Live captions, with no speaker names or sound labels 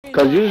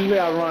Cause usually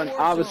I run,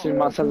 obviously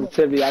my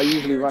sensitivity, I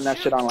usually run that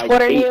shit on like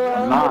What are 8, you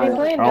 9.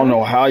 playing? I don't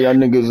know how y'all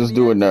niggas is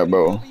doing that,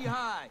 bro.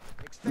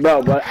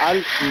 Bro, but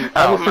ever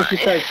since you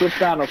my. said switch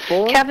down to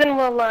 4, Kevin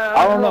will,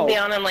 I don't know. be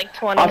on in like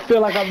 20. I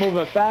feel like I'm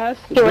moving fast,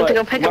 He went to but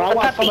go pick when up I the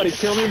watch somebody puppies.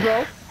 kill me,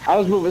 bro, I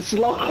was moving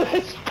slow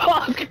as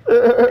fuck.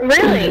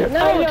 Really? No,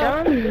 Hey,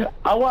 John.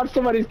 I watched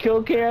somebody's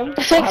kill cam.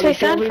 This makes How me they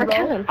kill sad me, for bro.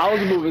 Kevin. I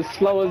was moving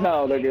slow as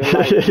hell, nigga.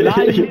 Like,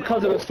 not even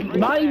because of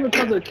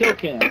the kill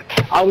cam.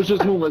 I was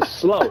just moving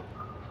slow.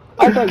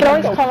 I was like, You can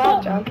always what the call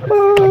out, fuck? John.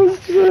 Oh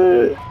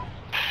shit.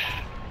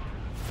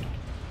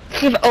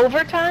 You have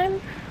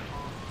overtime?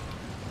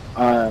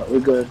 We're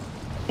good.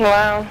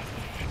 Wow.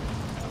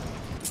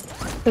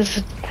 This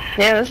is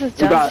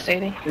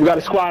devastating. We got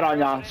a squad on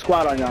y'all.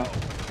 Squad on y'all.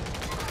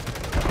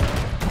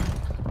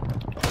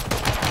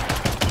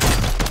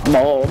 I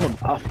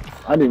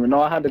didn't even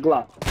know I had the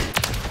Glock.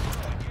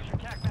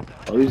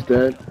 Oh, he's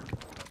dead.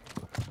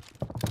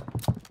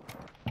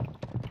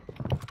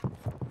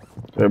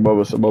 Hey, above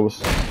us.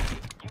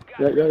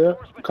 Yeah.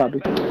 Copy.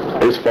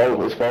 It's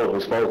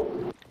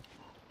four.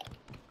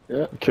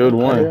 Yeah. Killed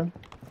one.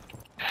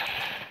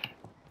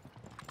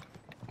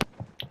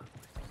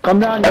 Come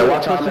down, Hey, you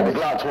watch out, I'm at the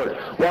pussy. Glock toward.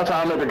 Watch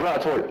out, I'm at the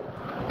Glock toward.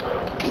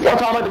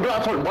 Watch out, I'm at the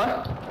Glock toward, boy.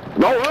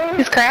 No way.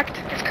 He's cracked.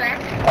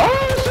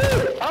 Oh,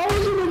 shit. I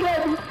was in the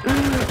Glock.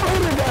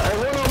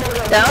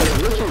 Down?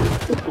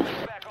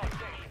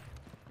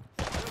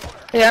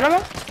 You got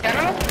him?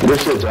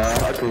 This shit,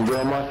 John. I couldn't get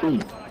on my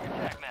feet.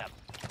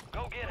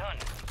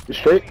 You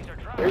straight?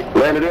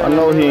 Landed in. I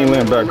know he ain't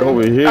went back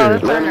over here. Oh,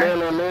 that's Landed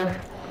okay. in there.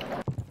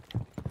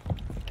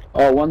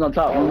 Oh, one's on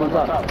top.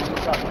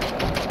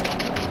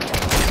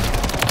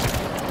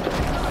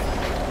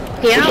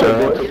 Yeah.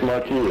 John, took my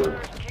kill. Here,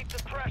 we're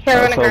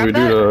That's gonna how we grab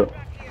do that.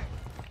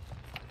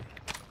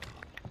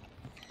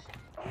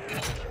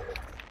 that.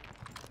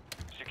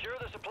 Secure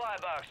the supply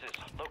boxes.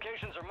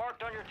 Locations are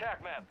marked on your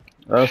TAC map.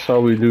 That's how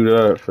we do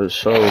that for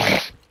sure.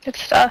 Good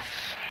stuff.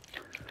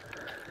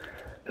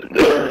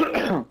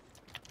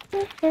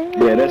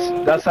 Yeah,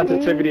 that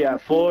sensitivity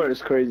at 4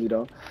 is crazy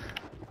though.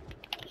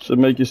 Should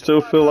make you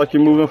still feel like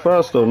you're moving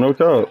fast though, no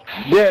doubt.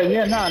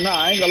 Yeah, nah,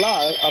 I ain't gonna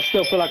lie. I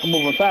still feel like I'm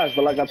moving fast,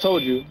 but like I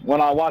told you,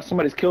 when I watch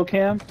somebody's kill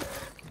cam,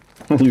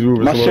 He's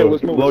moving my slow. shit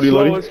was moving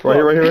slow as fuck.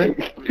 Right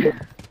here.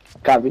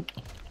 Copy.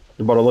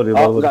 You about to load it,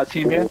 Oh, we got a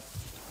team here.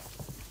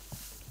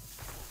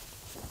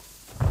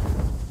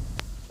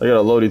 I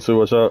got a loadie too,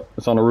 watch out.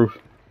 It's on the roof.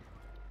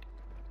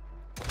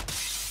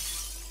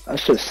 That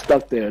shit's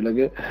stuck there,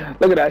 nigga.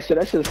 Look at that shit.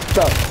 That shit's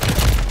stuck.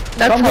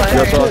 That's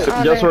hilarious.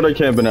 Guess where they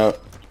camping at?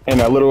 In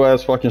that little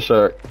ass fucking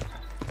shack.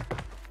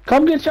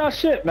 Come get y'all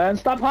shit, man.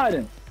 Stop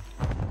hiding.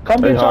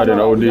 Come They get y'all hiding,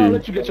 load out. OD. We're gonna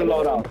let you get your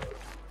load out.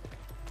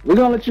 We're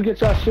gonna let you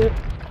get y'all shit.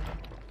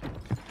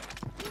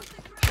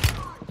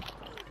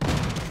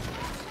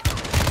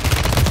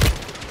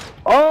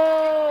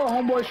 Oh,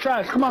 homeboy's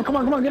trash. Come on,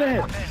 get in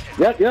here.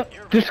 Yep.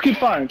 Just keep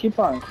firing.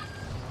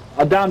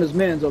 I'll down his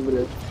mans over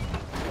there.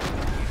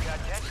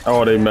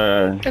 Oh, they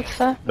mad. Good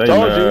stuff. They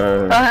Told mad. you.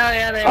 Oh, hell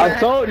yeah, they I were.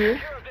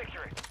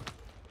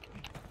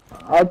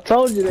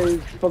 told you they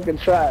fucking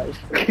trash.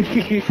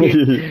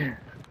 We're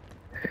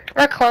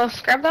close.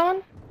 Grab that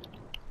one.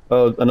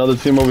 Oh, another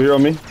team over here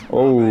on me?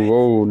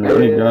 Oh, no,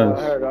 Yeah, guns.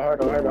 I heard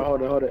it.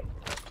 Hold it.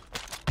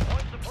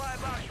 One supply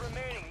box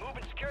remaining. Move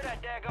and secure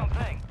that daggone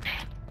thing.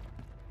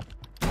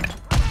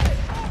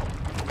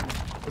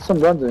 There's some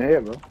guns in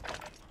here, bro.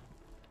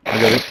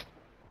 I got it.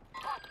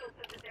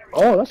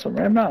 Oh, that's some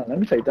HRM9. Let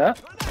me take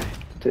that.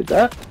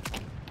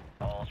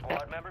 All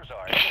squad members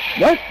are.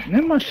 What?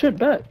 Name my shit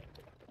back.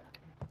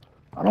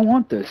 I don't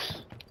want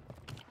this.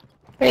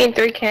 We need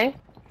 3K.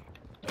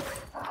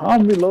 How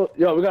am we low?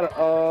 Yo, we got a,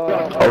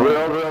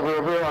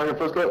 Over here, on your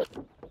footsteps.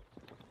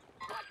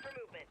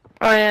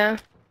 Oh, yeah.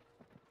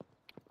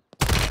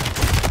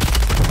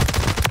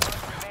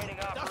 Remaining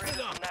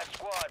operators from that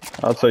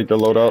squad. I'll take the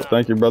loadout.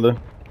 Thank you, brother.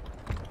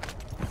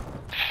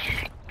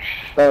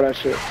 Oh, that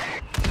shit.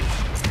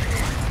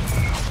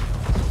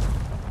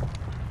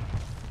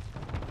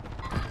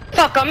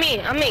 Fuck, on me.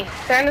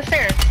 They're in the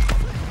stairs.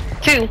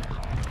 2.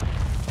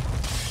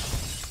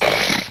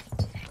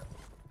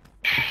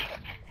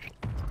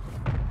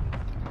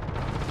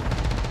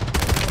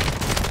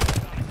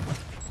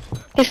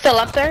 He's still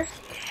up there?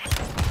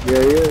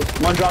 Yeah, he is.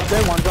 One drop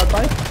there, one drop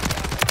by.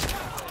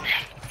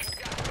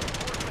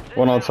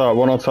 One on top.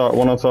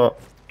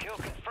 Kill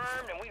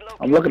confirmed and we locate.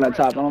 I'm looking at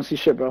top. I don't see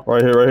shit, bro.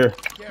 Right here.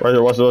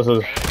 Watch this.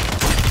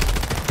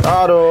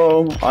 I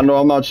know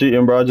I'm not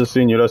cheating, bro. I just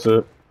seen you. That's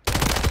it.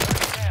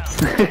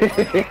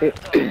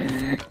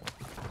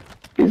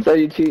 You said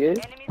you cheated?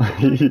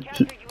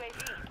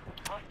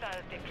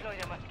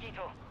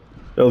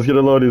 Yo, let's get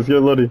a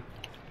loadie.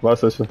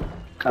 Last session.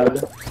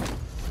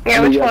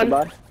 Yeah, which one?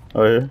 Right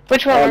here.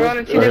 Which one? We're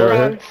going to 2 different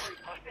ones.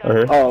 Right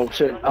here. Oh,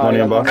 shit. Money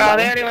in box. Oh,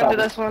 they already went to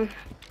this one.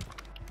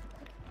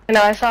 I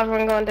know, I saw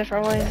everyone going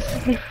different ways.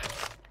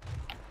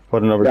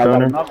 Put another Yeah, I got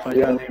counter. enough for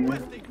you.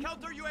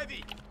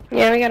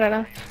 Yeah, we got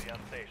enough.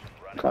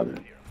 Copy. We've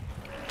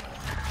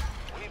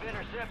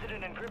intercepted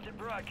an encrypted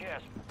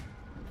broadcast.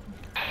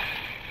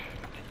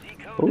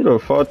 Who the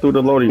fuck threw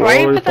the loadie Why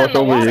all you the way put that fuck in the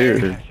over water?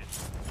 here?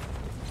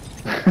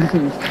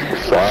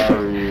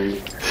 Sorry.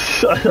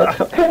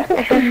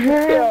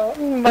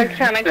 Like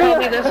trying to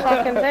copy this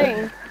fucking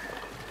thing.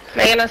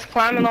 Making us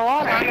climb in the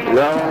water. Y'all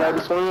don't like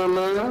to swim,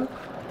 man?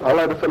 I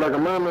like to feel like a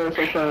mermaid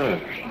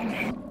sometimes.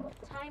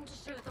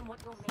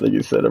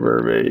 Nigga said a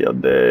mermaid,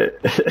 I'm dead.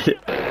 That's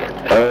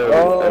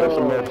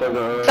some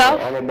motherfucker South?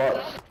 on the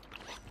box.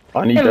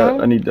 I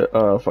need that,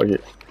 fuck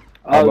it.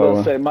 I was gonna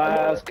one. say, my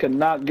ass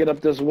cannot get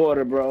up this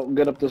water, bro.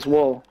 Get up this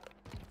wall.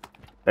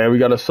 Hey, we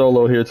got a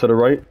solo here to the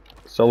right.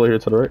 Solo here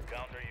to the right.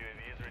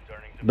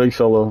 Big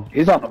solo.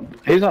 He's on a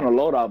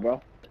loadout, bro.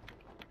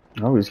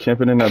 Oh, he's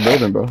camping in that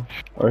building, bro.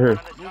 Right here.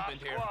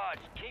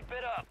 Keep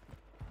it up.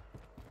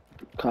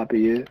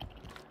 Copy it.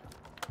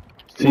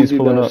 Team's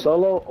Either pulling up.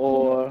 Solo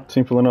or...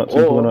 Team pulling up.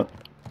 Team pulling up.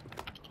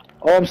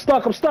 Oh, I'm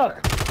stuck. I'm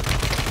stuck.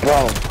 Bro,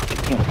 I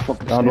can't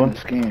fucking Down stand one.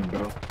 this game,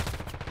 bro.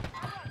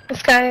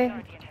 This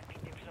guy.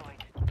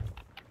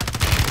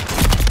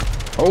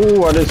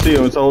 Oh, I didn't see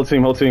him. It's the whole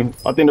team. Whole team.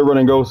 I think they're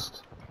running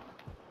ghosts.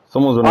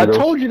 Someone's running I ghosts.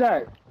 told you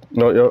that.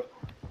 No, yep.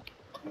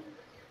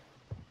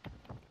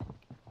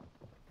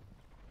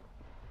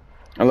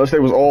 Unless they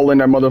was all in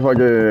that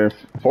motherfucking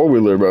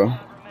four-wheeler, bro.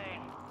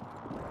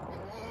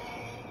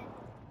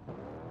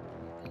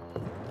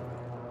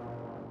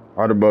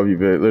 Right above you,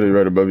 Vic. Literally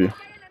right above you.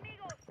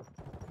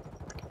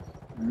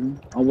 I'm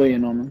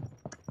waiting on him.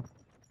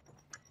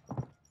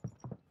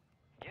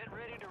 Get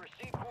ready to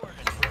receive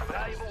coordinates for a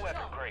valuable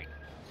weapon crate.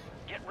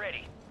 Get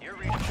ready. You're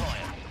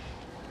redeploying.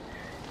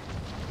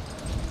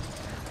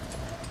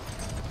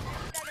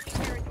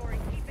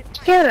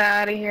 Get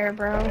out of here,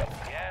 bro.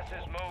 Gas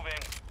is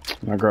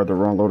moving. I grabbed the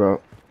wrong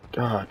loadout.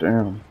 God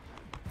damn.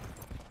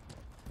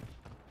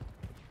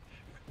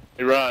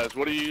 Hey Rise,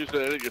 what do you use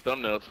to edit your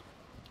thumbnails?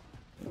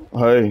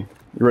 Hey,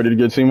 you ready to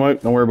get team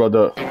wipe? Don't worry about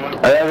that.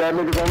 Hey, I got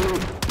niggas on me.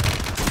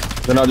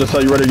 Then I'll just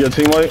tell you ready to get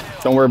team wipe?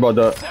 Don't worry about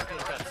that.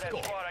 Squad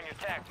on your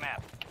tac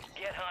map.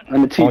 Get hunting.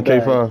 I'm a team On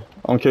K5.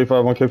 On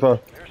K5. On K5.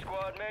 Your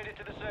squad made it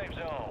to the safe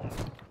zone.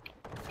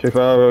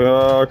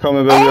 K5.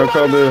 Coming, baby. I'm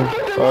coming.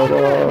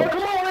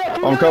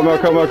 I'm coming. I'm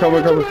coming. I'm coming.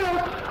 I'm coming.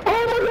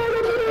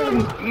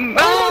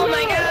 Oh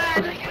my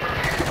god.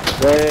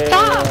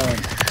 Stop.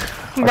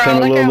 Bro, I came a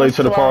that little guy late was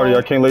to the slow. party.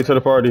 I came late to the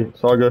party.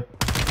 It's all good.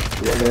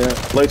 Yeah.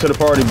 Late to the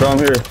party, bro. I'm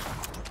here.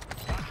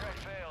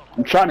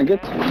 I'm trying to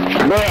get to him.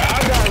 Man,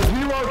 I got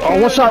 0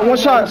 Oh, one shot. One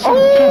shot. Oh!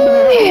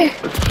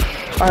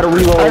 I had to Hey,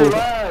 reload.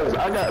 Rise,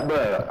 I got,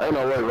 bro. Ain't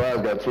no way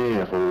Rise got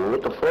 10 for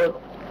what the fuck?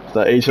 It's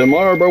the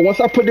HMR, bro. Once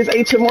I put this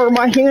HMR in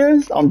my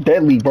hands, I'm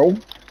deadly, bro.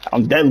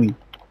 I'm deadly.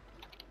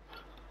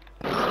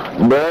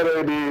 Bro,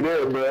 they did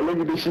that, bro. Look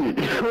at this shit.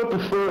 What the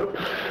fuck?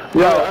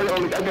 Yo, I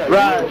got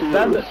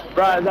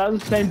Right, that's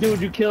the same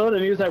dude you killed,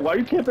 and he was like, "Why are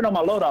you camping on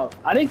my loadout?"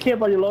 I didn't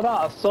camp on your loadout.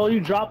 I saw you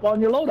drop on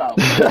your loadout.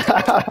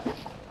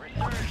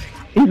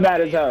 He's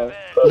mad as hell.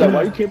 I was like,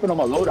 "Why are you camping on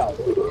my loadout?"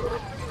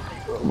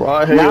 Bro,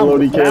 I hate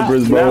loading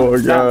campers, bro.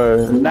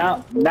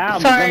 Now,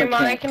 I'm Sorry, gonna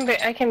Mom. camp.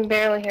 I can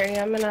barely hear you.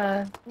 I'm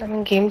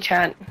in game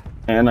chat.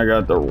 And I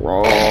got the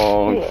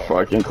wrong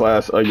fucking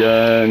class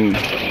again.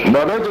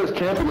 Bro, they're just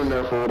camping in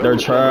there for They're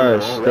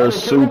trash. They're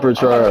super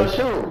trash.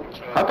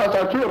 I thought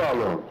I killed all of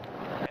them.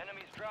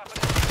 Enemies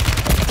dropping.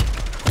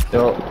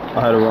 Yo, I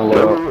had to run They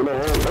low. was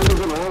in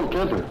the wrong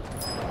camping.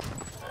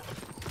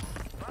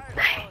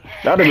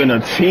 That'd have been a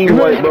team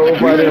wipe, bro,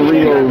 if I didn't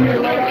reload.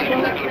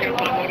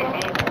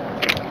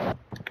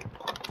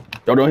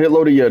 Yo, don't hit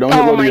loaded yet. Don't hit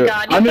Oh loaded my yet.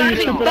 god, I you mean, gotta you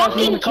be stupid ass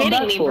fucking didn't come kidding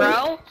back me, for it.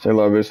 bro. Stay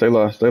low, bitch. Stay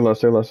low. Stay low.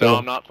 Stay low. Stay No, low.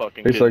 I'm not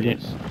fucking 8 kidding you.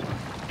 seconds.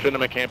 Shouldn't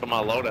have been camping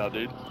my loadout,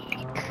 dude.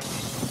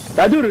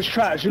 That dude is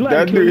trash. You let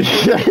That him kill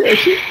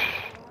dude. you.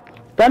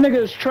 That nigga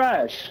is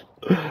trash.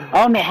 I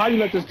don't know how you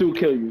let this dude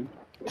kill you.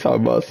 Talk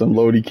about some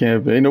loady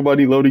camping. Ain't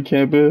nobody loady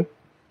camping.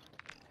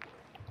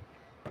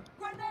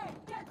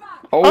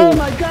 Oh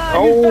my god.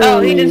 Oh,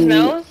 he just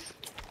knows?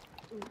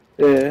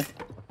 Yeah.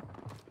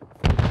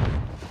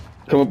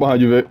 Come up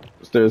behind you, Vic.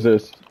 Stairs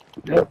this.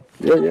 Yeah,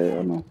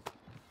 I know.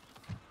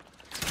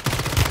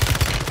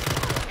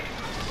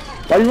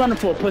 Why you running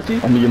for, pussy?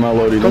 Let me get my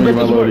loady. Let me get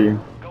my loady.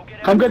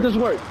 Come get this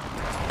work.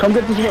 Come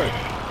get this work.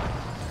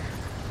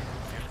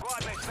 Your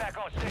squad mate's back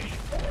on station.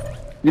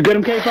 You get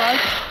him, K5?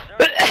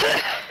 Make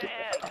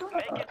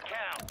it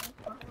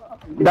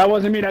count. That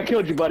wasn't me that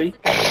killed you, buddy.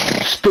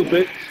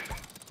 Stupid.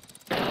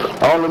 He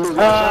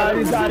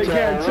died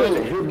again, too.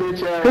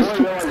 His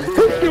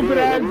stupid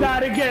ass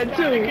died again,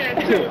 too.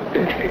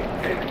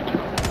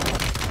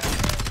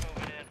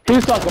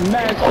 He's talking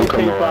mad shit,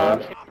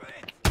 K5.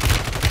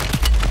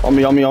 On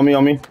me. On me. On me.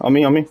 On me. On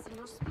me. On me.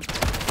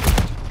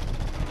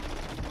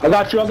 I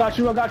got you, I got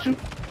you, I got you.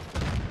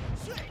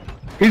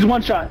 He's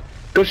one shot.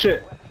 Good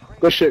shit.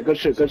 Good shit, good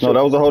shit, good shit. No,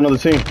 that was a whole nother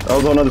team. That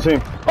was a whole nother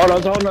team. Oh, that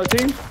was a whole nother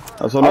team?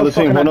 That's a whole nother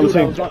team. Whole nother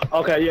team.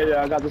 Okay,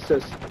 yeah, I got the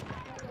assist.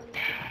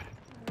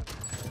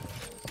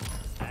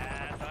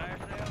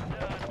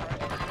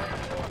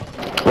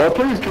 Well,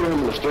 please kill him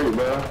in the street,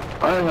 bro.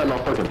 I ain't had no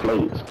fucking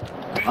plates.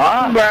 Bro,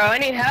 I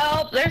need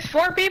help. There's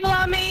 4 people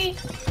on me.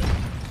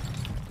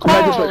 Come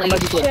back this way, Holy come back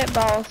this way. shit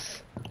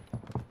balls.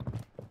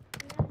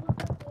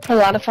 A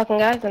lot of fucking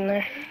guys in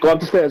there. Go up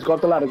the stairs. Go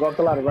up the ladder. Go up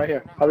the ladder right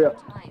here. Hurry up.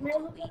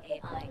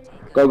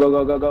 Go, go,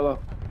 go, go, go, go.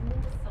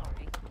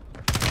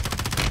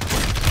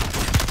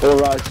 All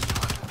right.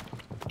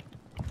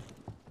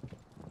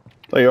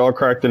 They all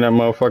cracked in that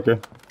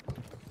motherfucker.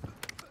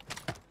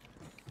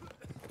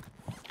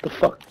 The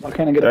fuck? Why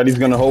can't I get Daddy's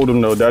gonna hold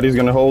him though. Daddy's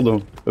gonna hold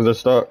him because they're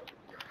stuck.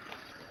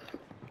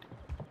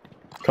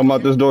 Come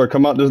out this door.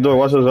 Come out this door.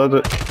 Watch this. Watch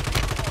it.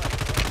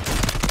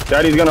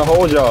 Daddy's gonna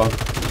hold y'all.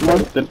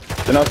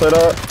 Did I say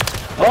that?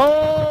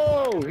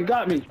 Oh, he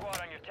got me.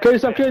 Kill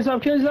yourself, kill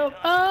yourself, kill yourself.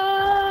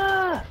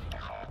 Ah!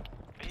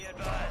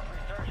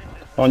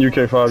 On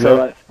UK5,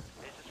 So, yeah.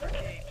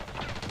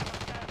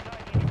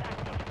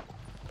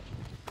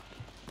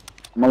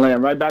 I'm gonna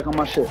land right back on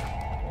my shit.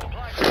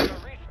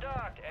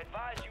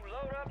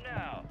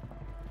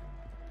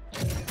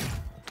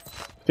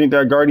 Think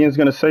that Guardian's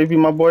gonna save you,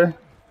 my boy?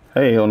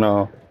 Hell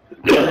no.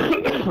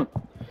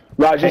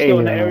 Raj, you still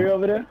in the area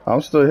over there?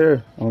 I'm still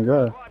here. Oh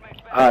god.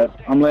 Alright,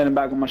 I'm landing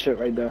back on my shit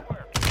right there.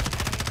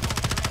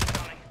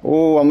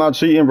 Oh, I'm not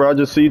cheating, bro. I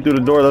just see you through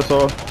the door. That's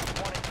all.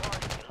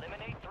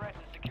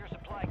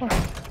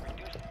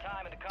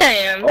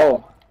 Damn.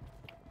 Oh.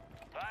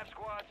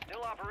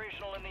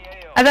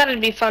 I thought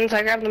it'd be fun, so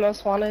I grabbed the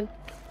most wanted.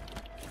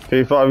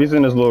 K5, he's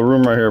in this little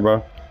room right here,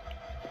 bro.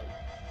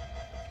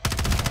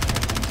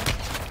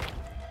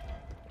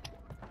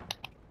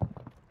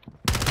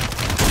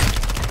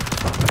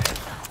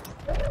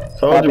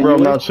 Told you, bro,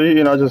 I'm not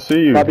cheating. I just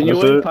see you. Poppy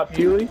That's Yui, it.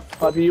 Poppy Yui,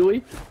 Poppy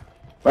Yui.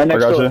 Right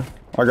next I got door. you.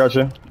 I got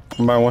you.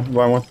 I'm buying one. I'm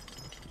buying one.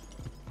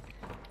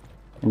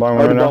 I'm buying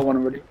one Already right bought now. one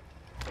already.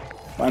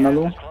 Buy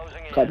another one.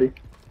 Copy.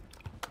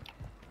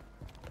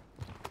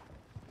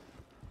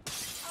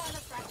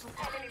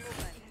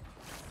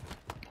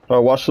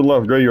 Watch the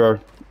left. There you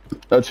are.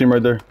 That team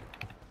right there.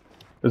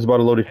 It's about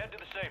a loadie.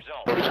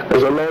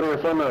 There's a loader in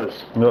front of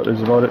us. Yep,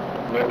 it's about it.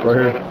 Right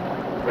here.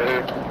 Right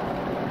here.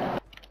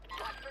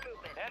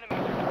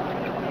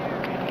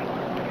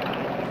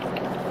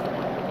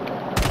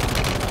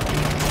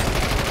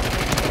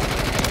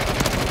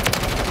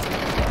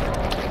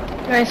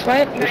 Nice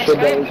fight. Nice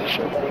fight.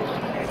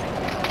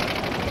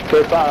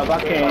 K5,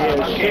 I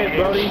can't hear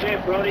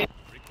shit, Brody.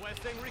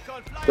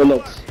 Good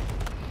looks.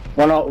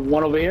 One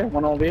over here.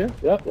 One over here.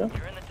 Yep, yep.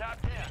 You're in the top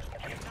 10.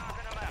 Keep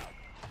knocking them out.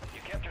 You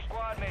kept your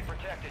squad mate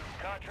protected.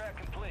 Contract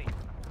complete.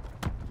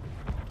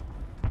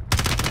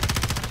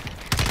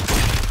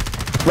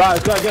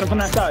 Right, go get him from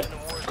that side.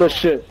 Good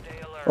shit.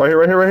 Right here,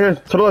 right here, right here.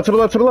 To the left, to the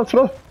left, to the left, to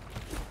the left.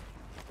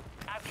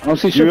 I don't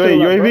see shit. to the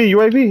left,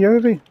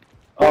 UAV.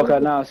 Okay,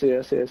 now I see it.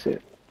 I see it. I see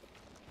it.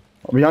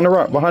 Behind the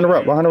rock, behind the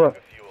rock, behind the rock.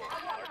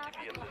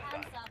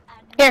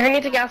 Here, who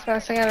needs a gas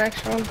mask? I got an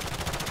extra one.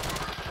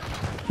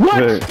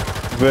 What? Vic,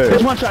 Vic.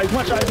 He's one shot. He's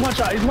one shot. He's one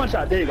shot. He's one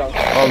shot. There you go.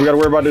 Oh, we gotta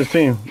worry about this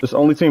team. This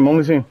only team,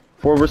 only team.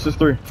 4 versus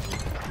 3.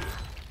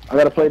 I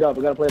gotta play it up.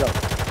 I gotta play it up.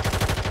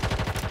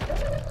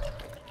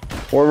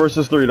 4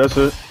 versus 3, that's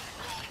it.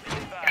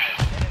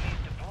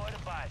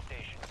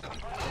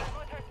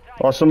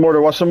 Watch some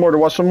mortar, watch some mortar,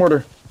 watch some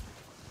mortar.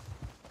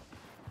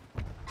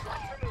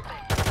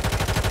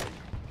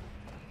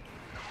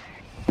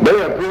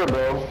 They up here,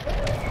 bro.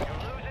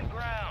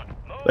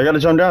 They gotta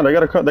jump down, they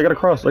gotta cross, they gotta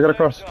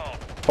cross.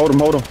 Hold him,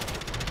 hold him.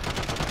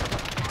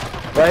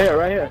 Right here.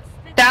 Right here.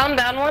 Down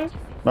one.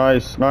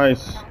 Nice,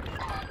 nice.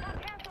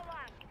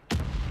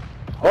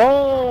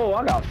 Oh,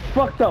 I got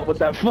fucked up with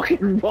that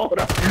fucking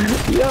motor.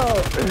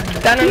 Yo.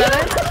 Down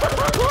another.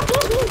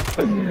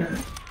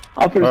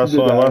 I'm pretty Last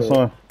one, last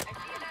one.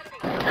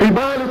 He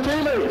buying his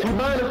teammates. He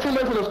buying his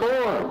teammates in the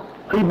storm.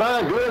 He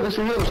buying good and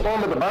she hear the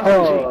storm at the bottom.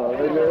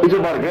 Oh, He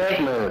just bought a gas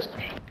mask.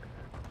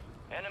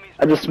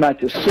 I just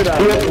smacked the shit out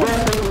He of had the him.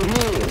 gas mask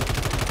again.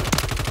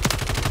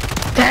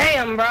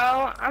 Damn,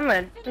 bro.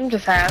 I'm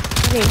just ass.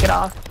 I need to get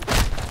off.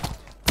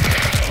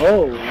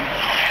 Oh,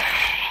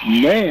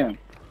 man.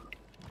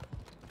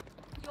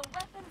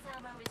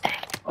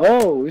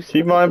 Oh,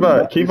 Keep mine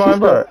back, keep mine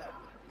back.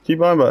 Keep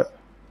mine back.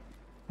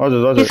 Watch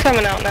this, watch He's this.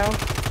 coming out now.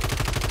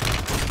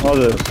 Watch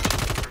this.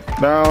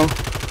 Down.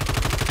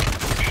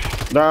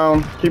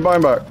 Down. Keep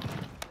mine back.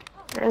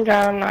 God,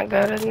 I'm not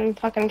good. I'm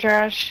fucking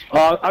trash.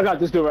 I got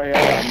this dude right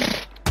here.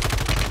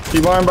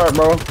 Keep mine back,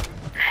 bro.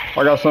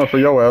 I got something for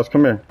your ass.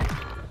 Come here.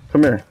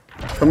 Come here.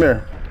 Come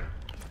here.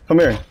 Come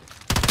here.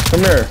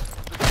 Come here.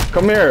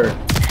 Come here.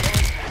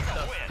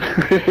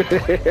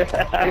 Get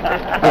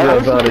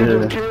us out of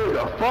here.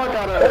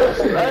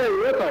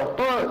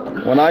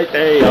 When I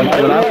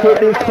put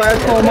this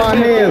class on my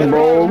hands,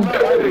 bro,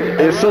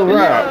 it's a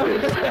wrap.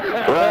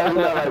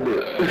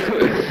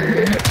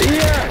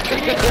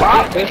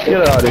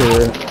 Get out of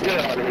here.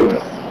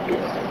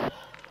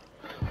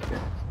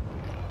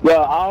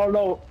 Well,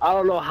 I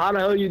don't know how the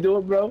hell you do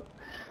it, bro.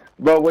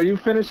 But when you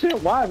finish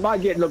it, why am I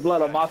getting the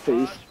blood on my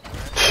face?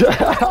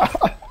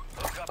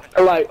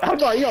 Like, I'm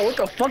like, yo, what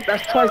the fuck?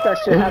 That's twice that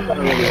shit happened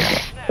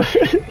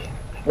already.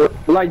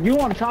 Like, you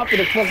on top of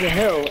the fucking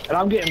hill, and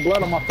I'm getting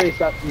blood on my face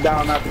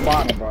down at the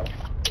bottom, bro.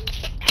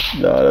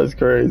 Nah, that's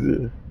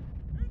crazy.